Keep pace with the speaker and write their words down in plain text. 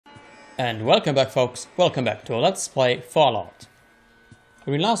And welcome back, folks. Welcome back to Let's Play Fallout.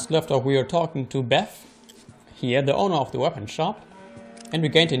 When we last left off, we were talking to Beth, here, the owner of the weapon shop, and we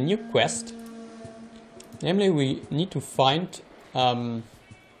gained a new quest. Namely, we need to find out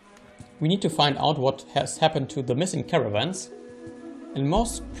what has happened to the missing caravans, and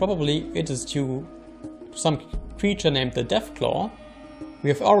most probably it is to some creature named the Deathclaw. We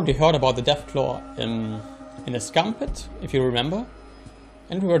have already heard about the Deathclaw in the scum pit, if you remember.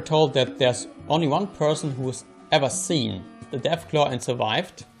 And we were told that there's only one person who has ever seen the Deathclaw and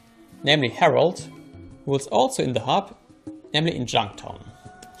survived, namely Harold, who was also in the hub, namely in Junktown.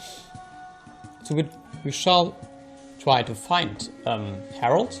 So we shall try to find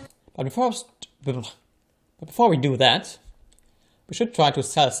Harold, but before we do that, we should try to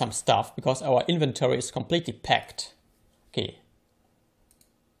sell some stuff, because our inventory is completely packed. Okay.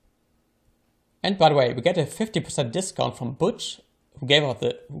 And by the way, we get a 50% discount from Butch, who gave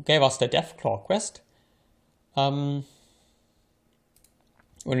us the Deathclaw quest, when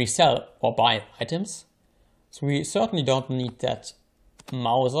we sell or buy items. So we certainly don't need that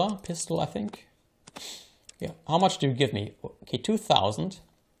Mauser pistol, I think. Yeah, how much do you give me? Okay, 2,000.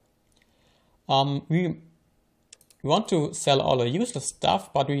 We want to sell all the useless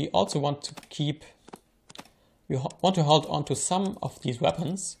stuff, but we also want to hold on to some of these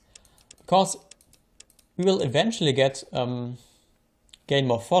weapons, because we will eventually gain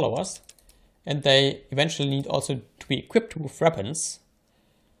more followers, and they eventually need also to be equipped with weapons.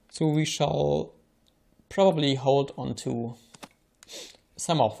 So we shall probably hold on to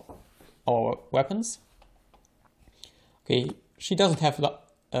some of our weapons. Okay, she doesn't have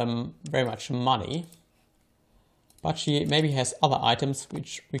very much money, but she maybe has other items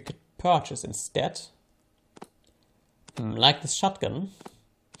which we could purchase instead, like this shotgun.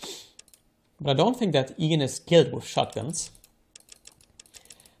 But I don't think that Egan is skilled with shotguns.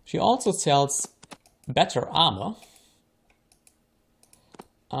 She also sells better armor.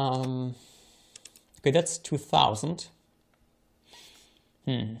 Okay, that's 2,000.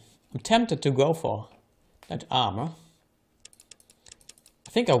 I'm tempted to go for that armor. I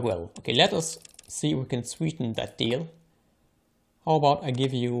think I will. Okay, let us see if we can sweeten that deal. How about I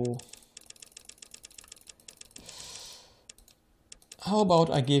give you...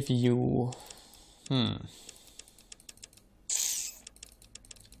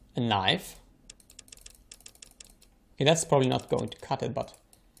 a knife. Okay, that's probably not going to cut it, but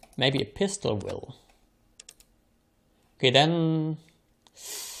maybe a pistol will. Okay, then...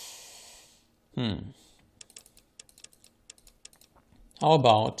 How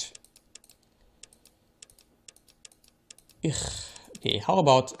about... Okay, how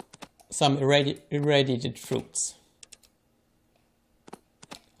about some irradiated fruits?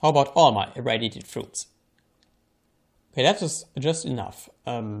 How about all my irradiated fruits? Okay, that is just enough.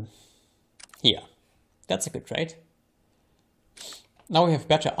 Here. That's a good trade. Now we have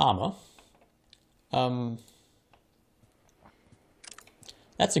better armor.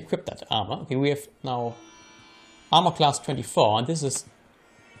 Let's equip that armor. Okay, we have now armor class 24, and this is...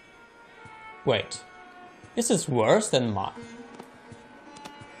 Wait. This is worse than mine.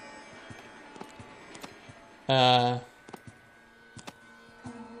 Well,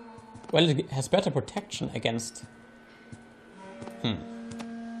 it has better protection against...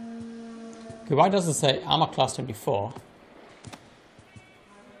 Okay, why does it say armor class 24?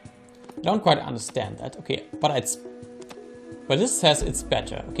 I don't quite understand that. Okay, but this says it's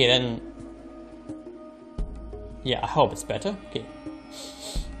better. Okay, then... Yeah, I hope it's better. Okay.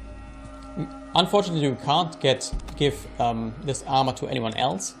 Unfortunately, we can't give this armor to anyone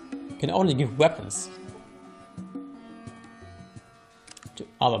else. We can only give weapons to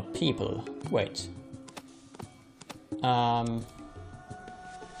other people. Wait.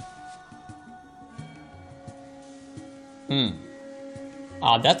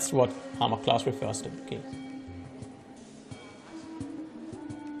 That's what armor class refers to. Okay.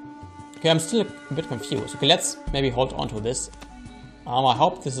 Okay, I'm still a bit confused. Okay, let's maybe hold on to this armor. I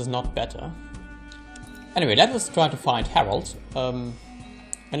hope this is not better. Anyway, let us try to find Harold. And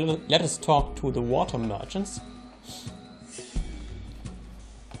let us talk to the water merchants.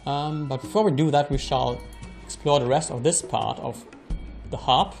 But before we do that, we shall explore the rest of this part of the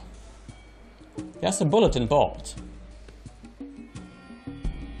hub. There's a bulletin board.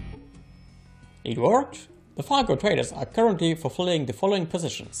 It worked. The Fargo traders are currently fulfilling the following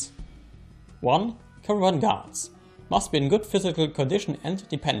positions. 1. Caravan guards. Must be in good physical condition and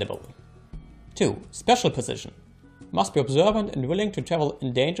dependable. 2. Special position. Must be observant and willing to travel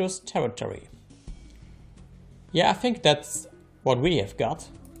in dangerous territory. Yeah, I think that's what we have got.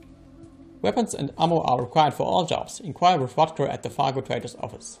 Weapons and ammo are required for all jobs. Inquire with Rutger at the Fargo Traders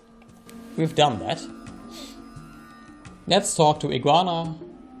office. we've done that. Let's talk to Iguana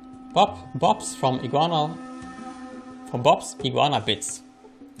Bob's from Bob's Iguana Bits.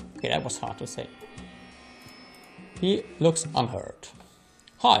 Okay, that was hard to say. He looks unhurt.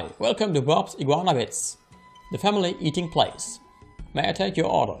 Hi, welcome to Bob's Iguana Bits, the family eating place. May I take your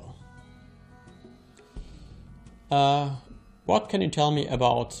order? What can you tell me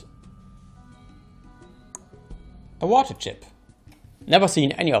about a water chip? Never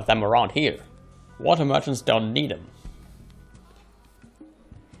seen any of them around here. Water merchants don't need them.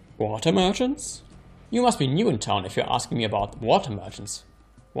 Water merchants? You must be new in town if you're asking me about water merchants.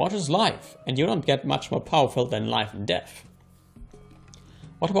 Water is life, and you don't get much more powerful than life and death.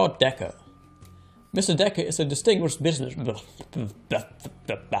 What about Decker? Mr. Decker is a distinguished business...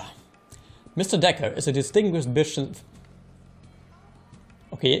 Mr. Decker is a distinguished business...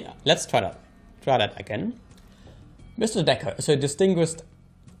 Okay, let's try that. Try that again. Mr. Decker is a distinguished...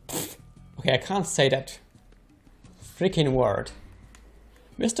 Okay, I can't say that freaking word.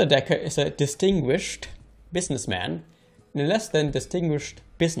 Mr. Decker is a distinguished businessman in a less than distinguished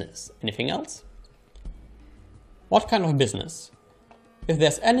business. Anything else? What kind of business? If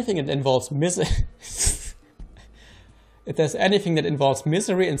there's anything that involves if there's anything that involves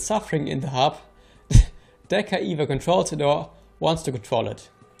misery and suffering in the hub, Decker either controls it or wants to control it.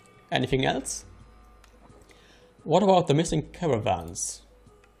 Anything else? What about the missing caravans?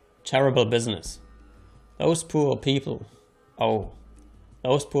 Terrible business. Those poor people. Oh,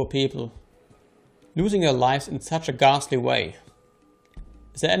 those poor people. Losing their lives in such a ghastly way.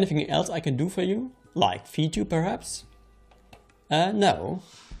 Is there anything else I can do for you? Like feed you, perhaps? No.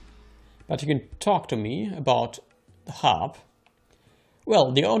 But you can talk to me about the hub.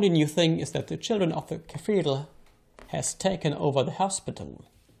 Well, the only new thing is that the children of the cathedral has taken over the hospital.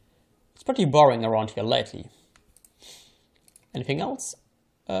 It's pretty boring around here lately. Anything else?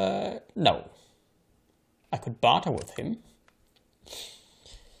 No. I could barter with him.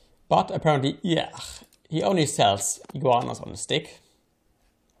 But apparently, yeah, he only sells iguanas on a stick.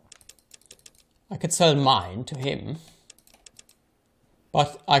 I could sell mine to him.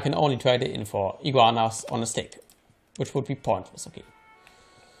 But I can only trade it in for iguanas on a stick, which would be pointless, okay.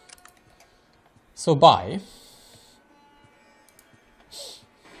 So buy.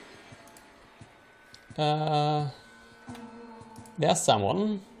 There's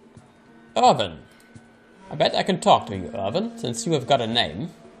someone. Irvin. I bet I can talk to you, Irvin, since you have got a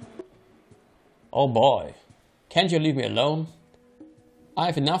name. Oh boy. Can't you leave me alone? I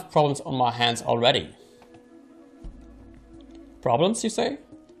have enough problems on my hands already. Problems, you say?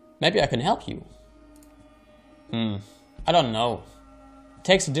 Maybe I can help you. I don't know. It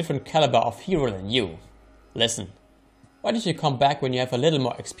takes a different caliber of hero than you. Listen, why don't you come back when you have a little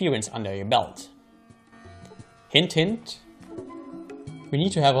more experience under your belt? Hint, hint. We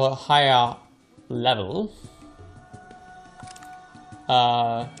need to have a higher level.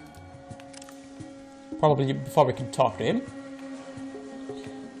 Probably before we can talk to him.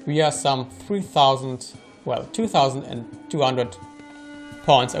 We are some 2,200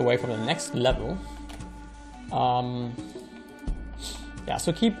 points away from the next level. Yeah,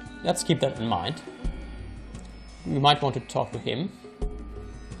 so let's keep that in mind. We might want to talk to him.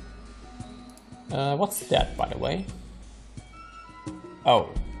 What's that, by the way? Oh,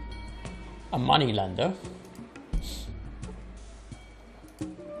 a moneylender.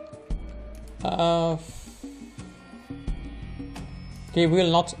 Okay,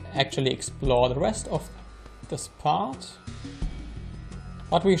 we'll not actually explore the rest of this part,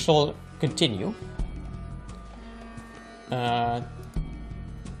 but we shall continue to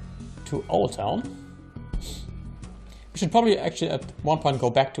Old Town. We should probably actually at one point go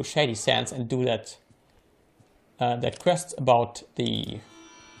back to Shady Sands and do that quest about the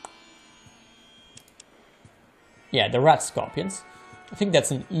rat scorpions. I think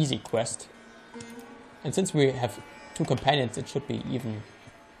that's an easy quest, and since we have 2 companions, it should be even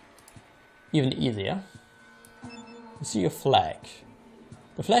easier. You see a flag.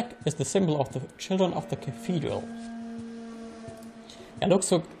 The flag is the symbol of the children of the cathedral. It looks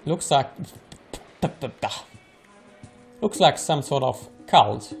like some sort of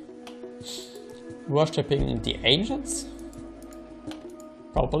cult worshipping the ancients.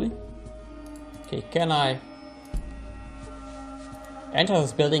 Probably. Okay, can I enter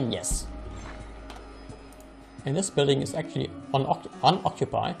this building? Yes. And this building is actually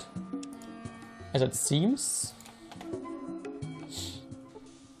unoccupied, as it seems.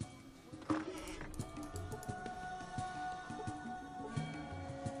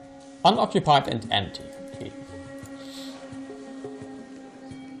 Unoccupied and empty. Okay.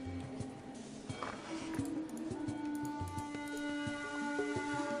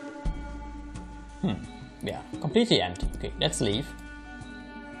 Yeah, completely empty. Okay, let's leave.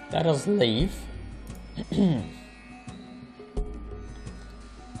 Let us leave.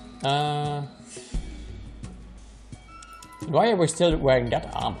 Why are we still wearing that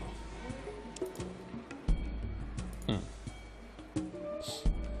armor?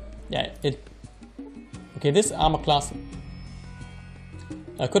 Yeah, okay, this armor class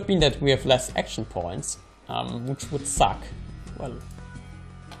could mean that we have less action points, which would suck. Well,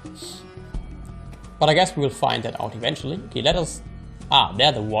 but I guess we will find that out eventually. Okay, let us...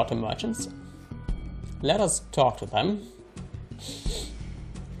 they're the water merchants. Let us talk to them.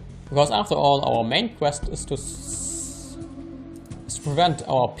 Because after all, our main quest is to prevent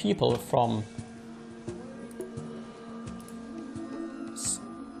our people from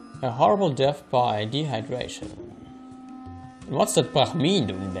a horrible death by dehydration. And what's that Brahmin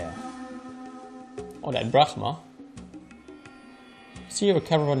doing there? Oh, that Brahma. See a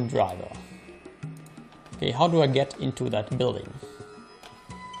caravan driver. Okay, how do I get into that building?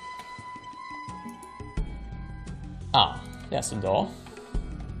 There's the door.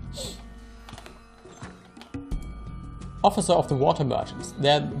 Officer of the water merchants.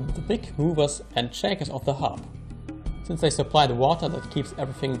 They're the big movers and shakers of the hub, since they supply the water that keeps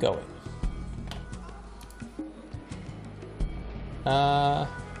everything going.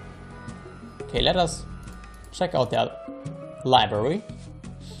 Okay, let us check out their library.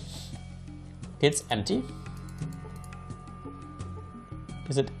 Okay, it's empty.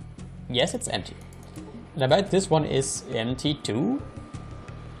 Is it? Yes, it's empty. And I bet this one is empty too.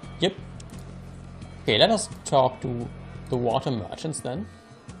 Yep. Okay, let us talk to the water merchants then.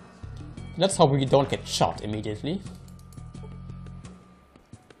 That's how we don't get shot immediately.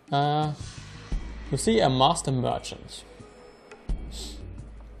 You see a master merchant.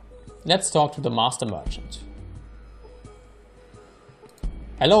 Let's talk to the master merchant.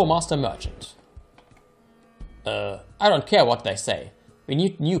 Hello, master merchant. I don't care what they say. We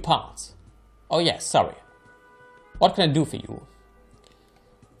need new parts. Oh yes, sorry. What can I do for you?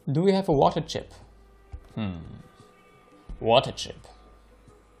 Do we have a water chip? Water chip.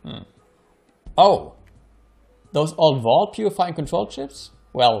 Oh! Those old vault purifying control chips?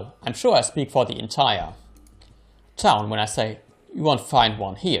 Well, I'm sure I speak for the entire town when I say you won't find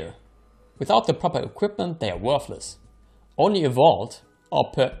one here. Without the proper equipment, they are worthless. Only a vault,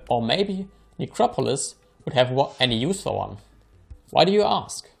 or maybe Necropolis, would have any use for one. Why do you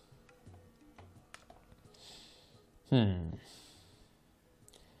ask?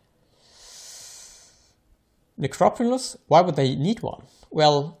 Necropolis? Why would they need one?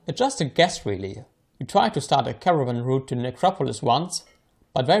 Well, it's just a guess really. We tried to start a caravan route to Necropolis once,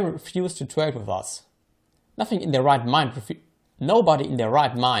 but they refused to trade with us. Nobody in their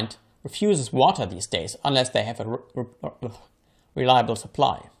right mind refuses water these days unless they have a reliable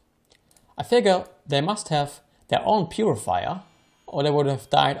supply. I figure they must have their own purifier, or they would have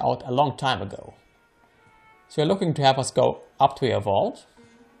died out a long time ago. So you're looking to have us go up to your vault?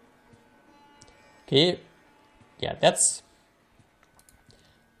 Okay, yeah, that's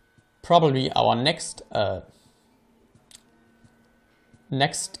probably our next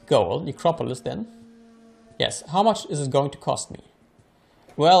goal, Necropolis then. Yes, how much is it going to cost me?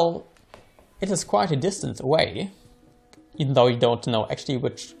 Well, it is quite a distance away, even though you don't know actually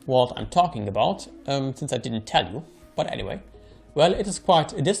which vault I'm talking about, since I didn't tell you. But anyway, well, it is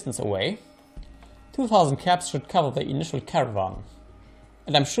quite a distance away. 2,000 caps should cover the initial caravan,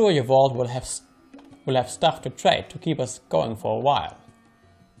 and I'm sure your vault will have stuff to trade to keep us going for a while.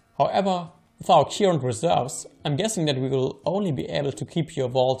 However, with our current reserves, I'm guessing that we will only be able to keep your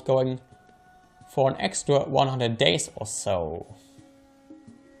vault going for an extra 100 days or so.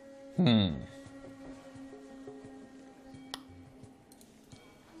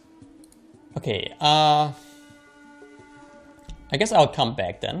 Okay, I guess I'll come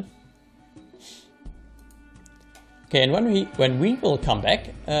back then. Okay, and when we will come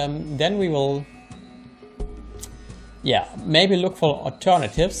back, then we will, yeah, maybe look for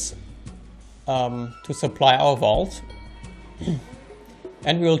alternatives to supply our vault,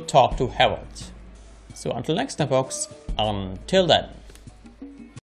 and we will talk to Harold. So until next time, folks, until then.